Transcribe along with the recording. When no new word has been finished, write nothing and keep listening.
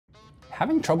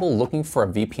Having trouble looking for a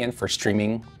VPN for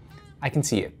streaming? I can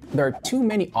see it. There are too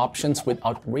many options with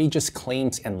outrageous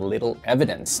claims and little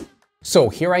evidence. So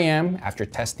here I am, after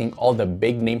testing all the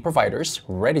big name providers,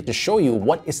 ready to show you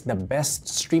what is the best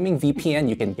streaming VPN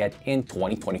you can get in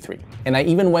 2023. And I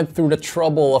even went through the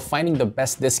trouble of finding the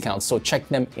best discounts, so check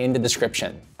them in the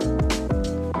description.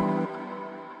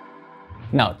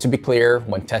 Now, to be clear,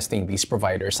 when testing these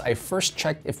providers, I first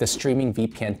checked if the streaming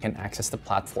VPN can access the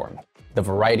platform, the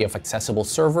variety of accessible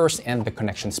servers, and the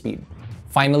connection speed.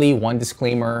 Finally, one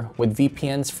disclaimer, with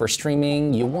VPNs for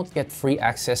streaming, you won't get free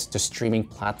access to streaming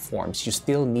platforms. You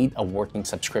still need a working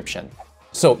subscription.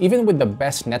 So even with the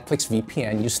best Netflix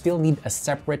VPN, you still need a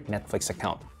separate Netflix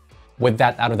account. With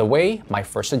that out of the way, my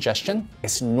first suggestion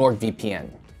is NordVPN.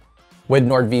 With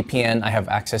NordVPN, I have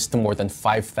access to more than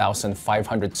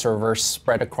 5,500 servers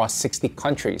spread across 60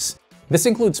 countries. This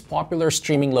includes popular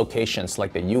streaming locations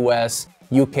like the US,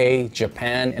 UK,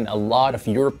 Japan, and a lot of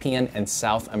European and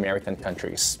South American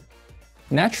countries.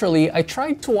 Naturally, I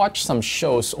tried to watch some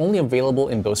shows only available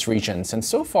in those regions, and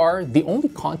so far, the only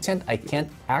content I can't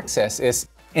access is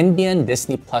Indian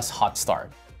Disney Hotstar,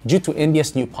 due to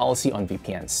India's new policy on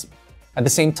VPNs. At the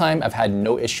same time, I've had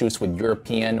no issues with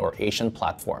European or Asian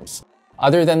platforms.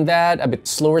 Other than that, a bit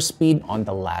slower speed on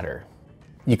the latter.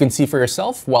 You can see for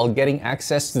yourself, while getting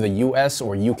access to the US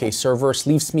or UK servers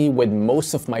leaves me with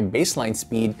most of my baseline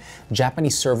speed,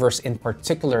 Japanese servers in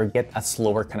particular get a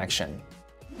slower connection.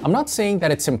 I'm not saying that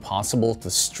it's impossible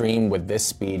to stream with this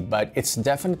speed, but it's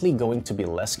definitely going to be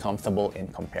less comfortable in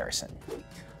comparison.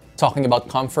 Talking about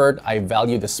comfort, I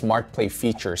value the Smart Play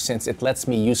feature since it lets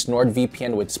me use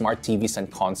NordVPN with smart TVs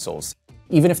and consoles,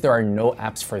 even if there are no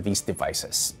apps for these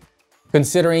devices.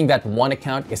 Considering that one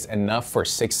account is enough for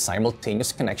 6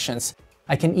 simultaneous connections,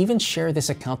 I can even share this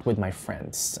account with my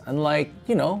friends, unlike,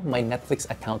 my Netflix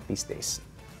account these days.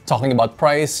 Talking about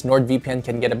price, NordVPN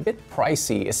can get a bit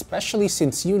pricey, especially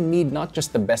since you need not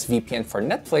just the best VPN for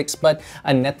Netflix, but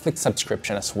a Netflix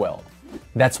subscription as well.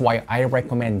 That's why I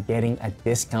recommend getting a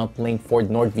discount link for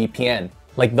NordVPN,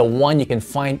 like the one you can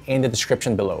find in the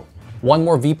description below. One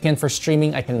more VPN for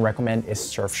streaming I can recommend is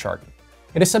Surfshark.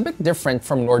 It is a bit different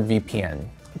from NordVPN.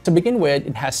 To begin with,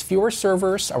 it has fewer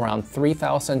servers, around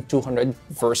 3,200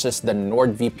 versus the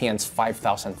NordVPN's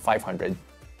 5,500.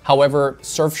 However,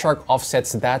 Surfshark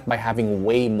offsets that by having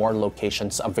way more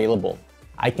locations available.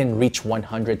 I can reach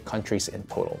 100 countries in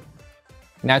total.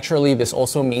 Naturally, this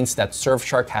also means that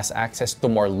Surfshark has access to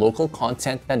more local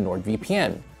content than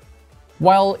NordVPN.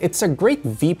 While it's a great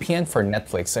VPN for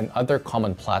Netflix and other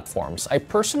common platforms, I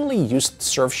personally used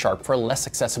Surfshark for less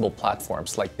accessible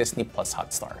platforms like Disney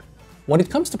Hotstar. When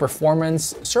it comes to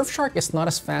performance, Surfshark is not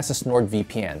as fast as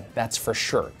NordVPN, that's for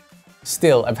sure.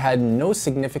 Still, I've had no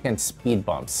significant speed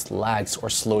bumps, lags, or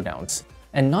slowdowns.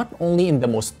 And not only in the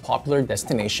most popular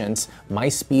destinations, my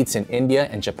speeds in India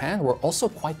and Japan were also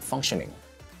quite functioning.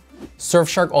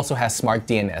 Surfshark also has Smart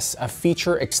DNS, a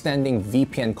feature extending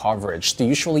VPN coverage to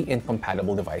usually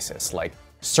incompatible devices like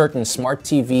certain smart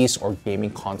TVs or gaming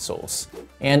consoles.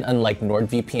 And unlike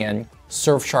NordVPN,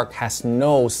 Surfshark has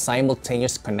no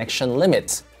simultaneous connection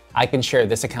limits. I can share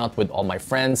this account with all my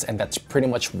friends, and that's pretty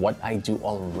much what I do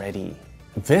already.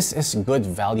 This is good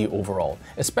value overall,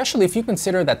 especially if you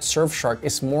consider that Surfshark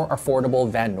is more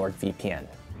affordable than NordVPN.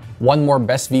 One more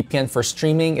best VPN for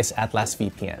streaming is Atlas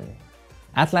VPN.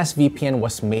 Atlas VPN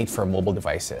was made for mobile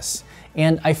devices,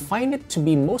 and I find it to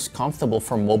be most comfortable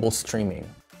for mobile streaming.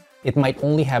 It might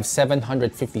only have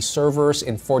 750 servers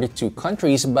in 42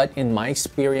 countries, but in my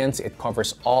experience, it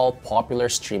covers all popular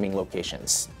streaming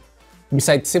locations.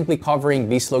 Besides simply covering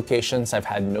these locations, I've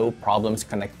had no problems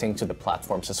connecting to the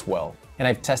platforms as well, and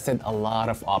I've tested a lot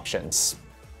of options.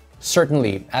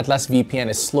 Certainly, Atlas VPN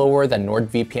is slower than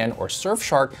NordVPN or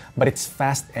Surfshark, but it's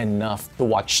fast enough to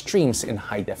watch streams in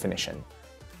high definition.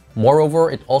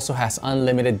 Moreover, it also has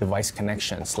unlimited device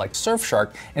connections like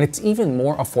Surfshark, and it's even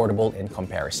more affordable in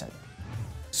comparison.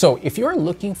 So if you're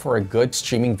looking for a good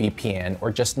streaming VPN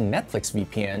or just Netflix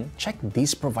VPN, check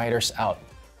these providers out.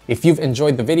 If you've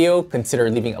enjoyed the video, consider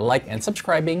leaving a like and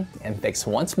subscribing, and thanks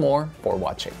once more for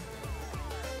watching.